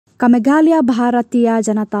Meghalaya Bharatiya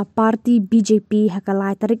Janata Party BJP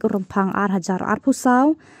hakalai tarik urumpang 4,000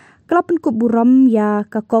 pusau kelap Pynkup Burom ya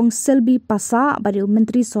kakong Silbi pasa badi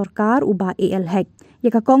Menteri Sorkar ubah AL-HEC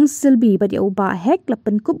ya kakong Silbi badi ubah HEC kelap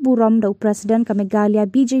Pynkup Burom da Presiden Meghalaya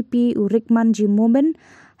BJP Urikman Ji Momen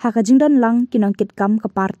hakajingdan lang kinangkit kam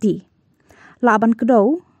ke parti laban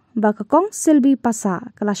kedau ba kakong Silbi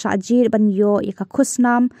pasa kala syajir ban yo ya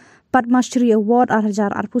kakusnam Padma Shri Award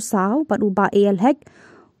 4,000 pusau bad ubah AL-HEC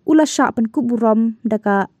ula syak Pynkup Burom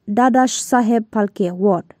daka Dadash Saheb Palke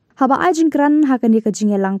Award. Haba ai jingkran hakan dia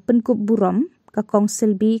kajingelang Pynkup Burom kakong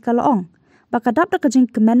Silbi kalaong. Baka dap da kajing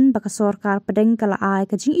kemen baka sorkar pedeng kala ai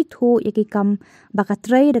kajing itu yakikam baka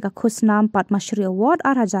tray daka khusnam Padma Shri Award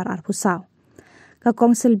 4,000 pusau.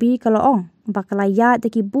 Kakong Silbi kalaong baka layat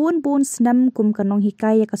daki bun senam kum kanong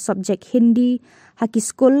hikai yaka subjek Hindi haki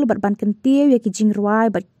skul bat ban kentiu yaki jingruai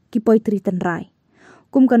bat ki poetry tenrai.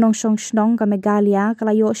 Kum kanong song ka Meghalaya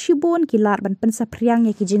kalayo shibun kilar ban pensapriang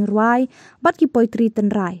ya ki jingruai bat ki poetry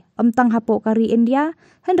tenrai amtang hapo kari India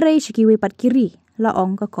henrei shikiwe pat kiri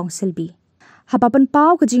laong ka kong Silbi hapapan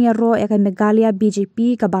pau ka jingero ya ka Meghalaya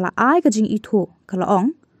BJP ka bala ai ka jing itu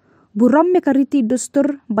kalaong Burom me kariti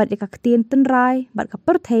dustur bat ya ka ketin tenrai bat ka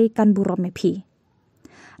perthei kan Burom me phi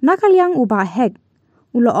nakaliang ubah hek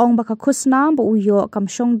ulaong baka khusnam ba uyo kam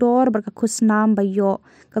shongdor baka khusnam ba yo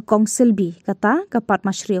ka kong Silbi kata ka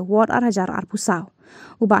Padma Shri Award 4,000 pusau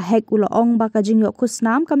uba hek ulaong baka jingyo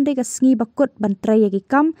khusnam kam de ka sngi bakut bantrai yaki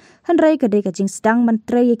kam hanrai ka de ka jing sedang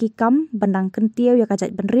bantrai yaki kam bandang kentiu ya ka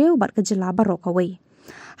jat banriu bat ka jela barok away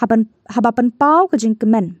habapan pau ka jing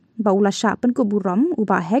kemen ba ula sya Pynkup Burom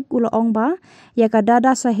uba hek ulaong ba ya ka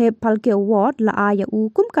Dada Saheb Palke Award la aya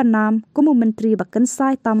kum kanam kumu menteri bakan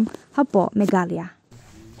sai tam hapo Meghalaya.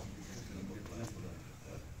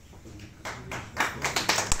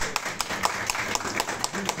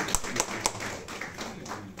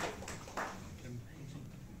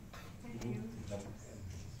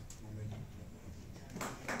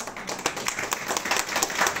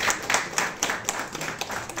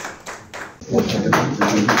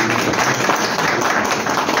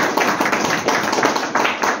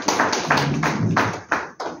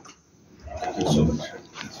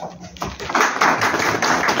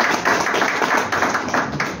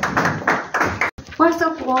 First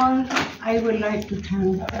of all, I would like to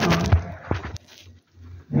thank God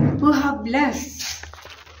who have blessed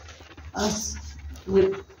us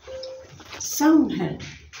with sound health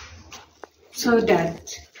so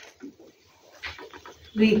that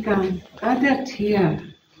we can gather here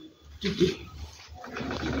today.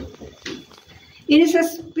 It is a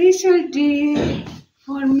special day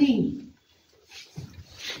for me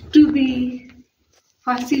to be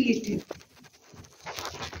facilitated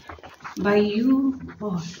by you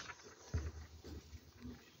all,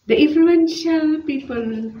 the influential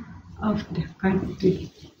people of the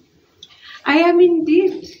country. I am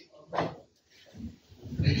indeed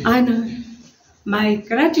honored. My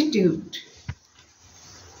gratitude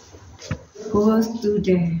goes to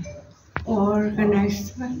the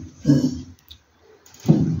organizer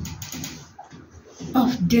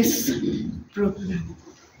of this program,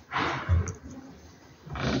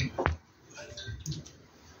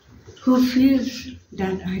 who feels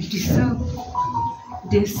that I deserve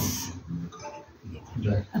this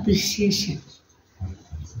appreciation.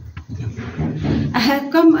 I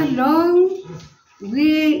have come a long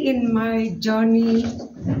way in my journey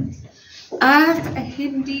as a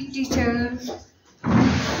Hindi teacher,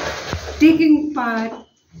 taking part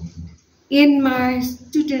in my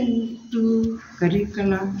student to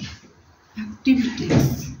curricular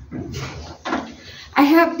activities. I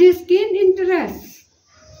have this keen interest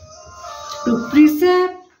to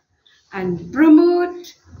preserve and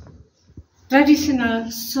promote traditional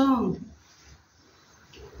song,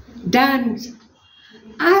 dance,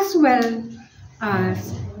 as well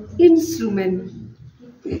as instrument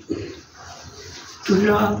to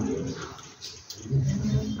love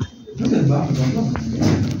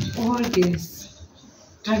all these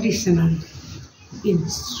traditional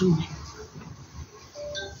instruments.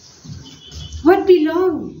 What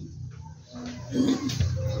belong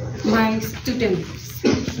my students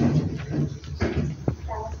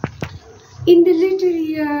in the later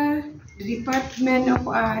year, the Department of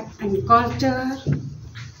Art and Culture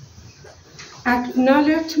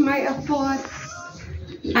acknowledged my effort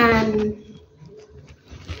and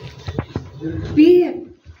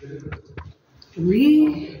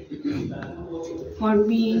for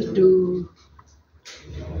me to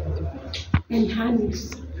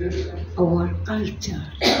enhance our culture.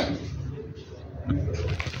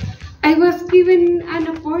 I was given an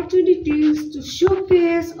opportunity to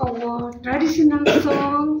showcase our traditional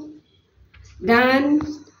song done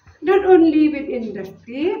not only within the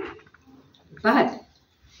state, but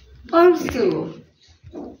also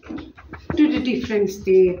to the different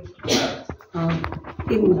states of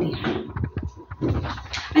India.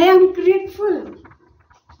 I am grateful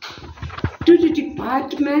to the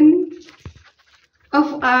Department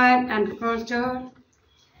of Art and Culture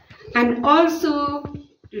and also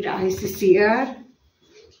to the ICCR.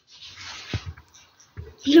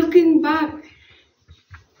 Looking back,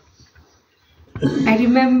 I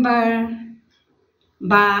remember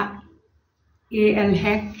Ba A.L.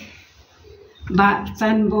 Ba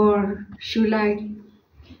Khuborjylla,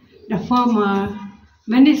 the former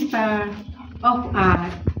Minister of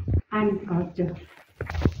Art and Culture,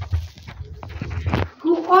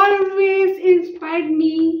 who always inspired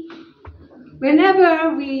me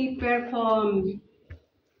whenever we perform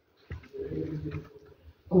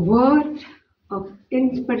a word of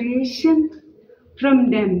inspiration from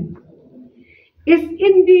them is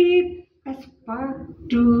indeed a spark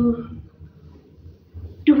to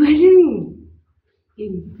dwelling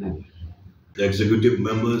in love. The executive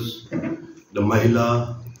members, the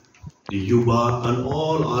Mahila, the Yuba, and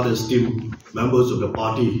all our esteemed members of the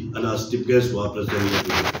party and our esteemed guests who are present here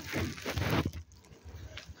today.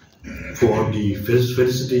 For the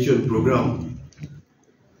felicitation program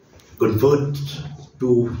conferred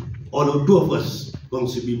to two of us, Kong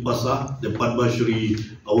Silbi Pasa, the Padma Shri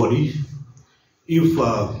awardee. If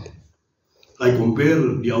I compare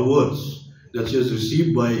the awards that she has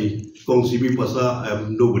received by Kong Silbi Pasa, I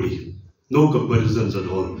am nobody. No comparisons at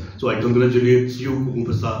all. So I congratulate you, Kong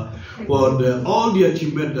Pasa, for all the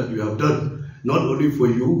achievement that you have done, not only for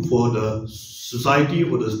you, for the society,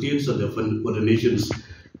 for the states, and for the nations.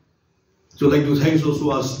 So I'd like to thank also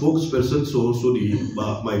our spokespersons, so also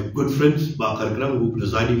my good friends, Ba Karkrang, who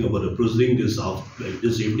presiding over the proceeding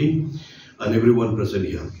this evening, and everyone present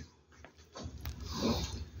here.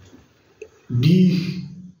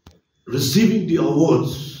 Receiving the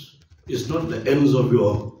awards is not the ends of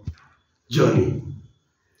your journey,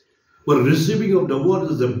 but receiving of the award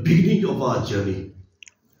is the beginning of our journey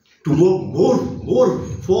to work more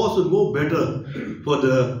force and more better for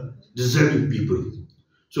the deserving people.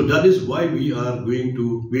 So that is why we are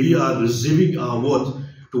receiving our awards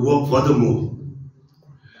to work furthermore.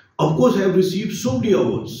 Of course, I have received so many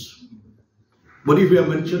awards, but if we have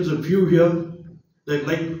mentioned a few here, like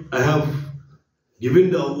I have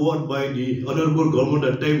given the award by the honorable government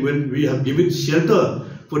at the time when we have given shelter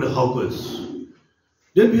for the hawkers.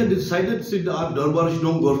 Then we have decided to our Darbar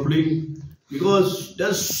Shillong golfing because there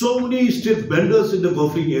are so many street vendors in the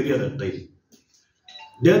golfing area at that time.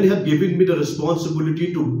 Then they have given me the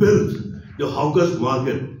responsibility to build the hawkers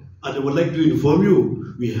market. And I would like to inform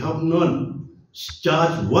you, we have not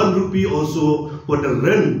charged 1 rupee also for the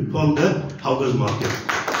rent from the hawkers market.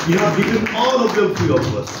 We have given all of them free of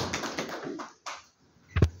cost.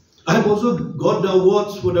 I have also got the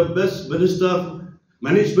awards for the best minister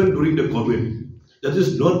management during the COVID. That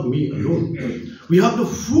is not me alone. We have the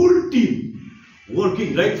full team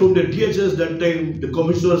working right from the DHS that time, the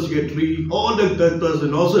commissioner secretary, all the directors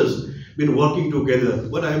and officers been working together.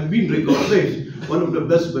 But I have been recognized one of the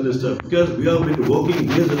best ministers because we have been working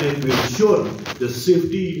days and nights to ensure the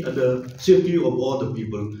safety and the safety of all the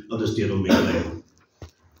people of the state of Meghalaya.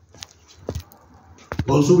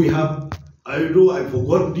 Also, we have, I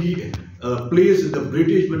forgot the place in the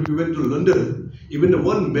British when we went to London. Even the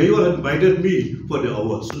one mayor had invited me for the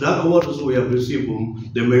award. So that award also we have received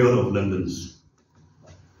from the mayor of London.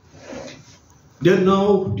 Then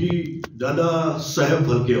now the Dada Saheb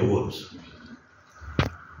Phalke Awards.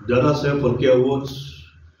 Dada Saheb Phalke Awards,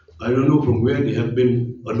 I don't know from where they have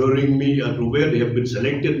been honoring me and from where they have been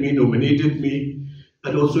selected me, nominated me,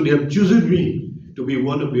 and also they have chosen me to be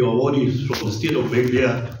one of the awardees from the state of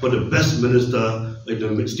Meghalaya for the best minister in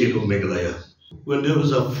the state of Meghalaya. When there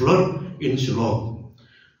was a flood in Shillong,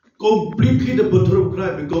 completely the Burom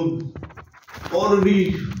cry become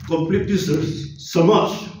already completely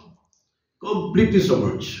submerged. Completely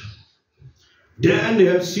submerged. Then they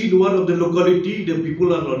have seen one of the locality, the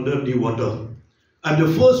people are under the water. And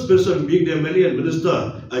the first person, being the MLA and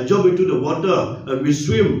minister, I jump into the water and we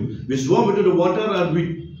swam into the water and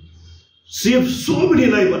we saved so many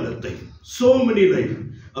lives at that time. So many lives.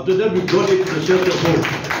 After that, we got into the shelter home.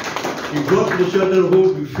 We got to the shelter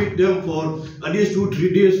home, we feed them for at least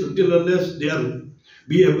 2-3 days until unless they are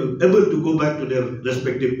able to go back to their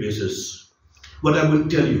respective places. But I will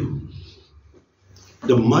tell you,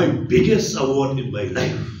 my biggest award in my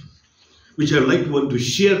life, which I would like to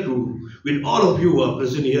share with all of you who are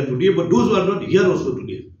present here today, but those who are not here also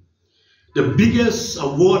today. The biggest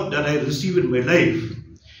award that I received in my life,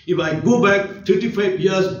 if I go back 35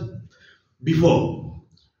 years before,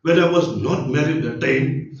 when I was not married at the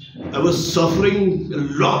time, I was suffering a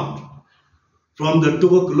lot from the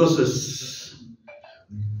tuberculosis,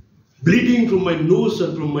 bleeding from my nose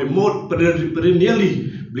and from my mouth,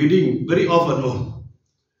 perennially bleeding very off and on.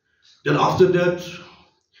 Then after that,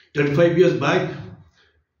 35 years back,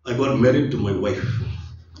 I got married to my wife,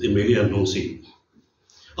 Emilia Nongsi.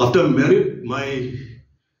 After married, my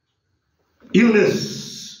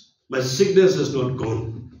illness, my sickness has not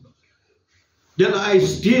gone. Then I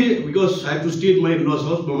stay, because I have to stay in my in-laws'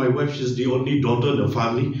 house, but my wife is the only daughter in the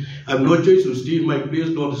family. I have no choice to stay in my place,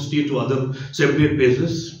 not to stay to other separate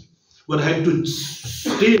places. But I had to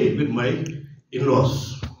stay with my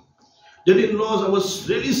in-laws. Then in-laws, I was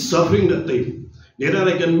really suffering that time. Neither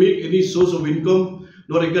I can make any source of income,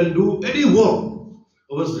 nor I can do any work.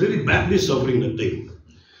 I was really badly suffering that time.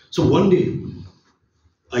 So one day,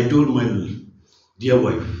 I told my dear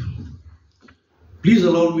wife, please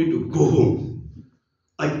allow me to go home.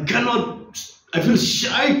 I feel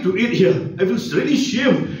shy to eat here. I feel really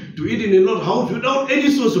ashamed to eat in in-laws' house without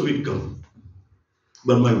any source of income.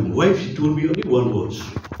 But my wife, she told me only one word.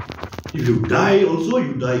 If you die also,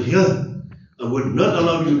 you die here. I would not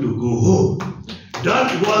allow you to go home.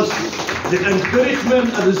 That was the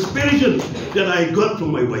encouragement and inspiration that I got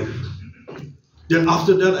from my wife. Then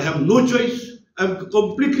after that, I have no choice. I'm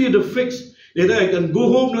completely in the fix. Neither I can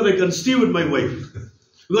go home, nor I can stay with my wife.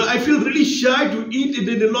 Because I feel really shy to eat in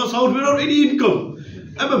the in-laws' house without any income.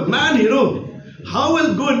 I'm a man, you know. How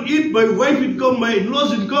will I go and eat my wife's income, my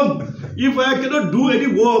in-laws' income? If I cannot do any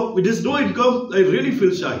work, with there's no income, I really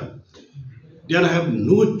feel shy. Then I have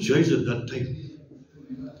no choice at that time.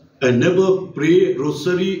 I never pray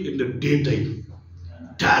rosary in the daytime.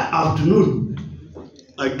 That afternoon,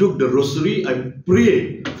 I took the rosary, I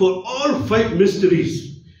prayed for all 5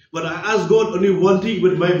 mysteries. But I asked God only one thing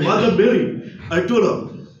with my mother Mary. I told her,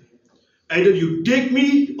 either you take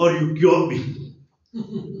me or you cure me.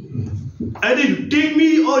 Either you take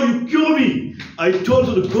me or you cure me. I told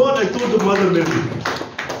to the God, I told the Mother Mary,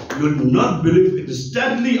 you will not believe it.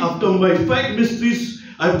 Instantly after my 5 mysteries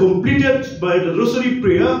I completed by the rosary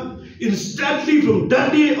prayer, instantly from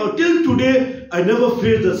that day or till today, I never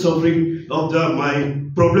faced the suffering of my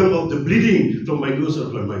problem of the bleeding from my nose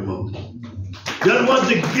and from my mouth. That was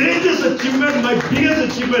the greatest achievement, my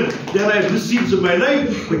biggest achievement that I have received in my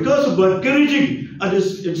life because of the encouraging and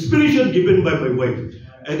the inspiration given by my wife.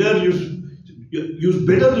 Either you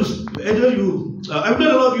better to, either you, I will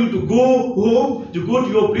not allow you to go home, to go to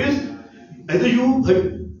your place. Either you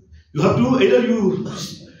have to, either you,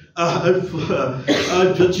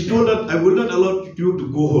 she told that I will not allow you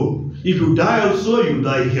to go home. If you die also, you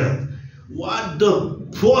die here. What the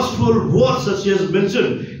forceful words that she has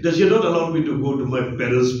mentioned, that she had not allowed me to go to my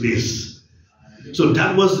parents' place. So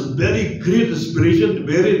that was a very great inspiration,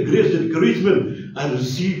 very great encouragement I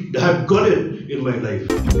received, I have got it in my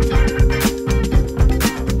life.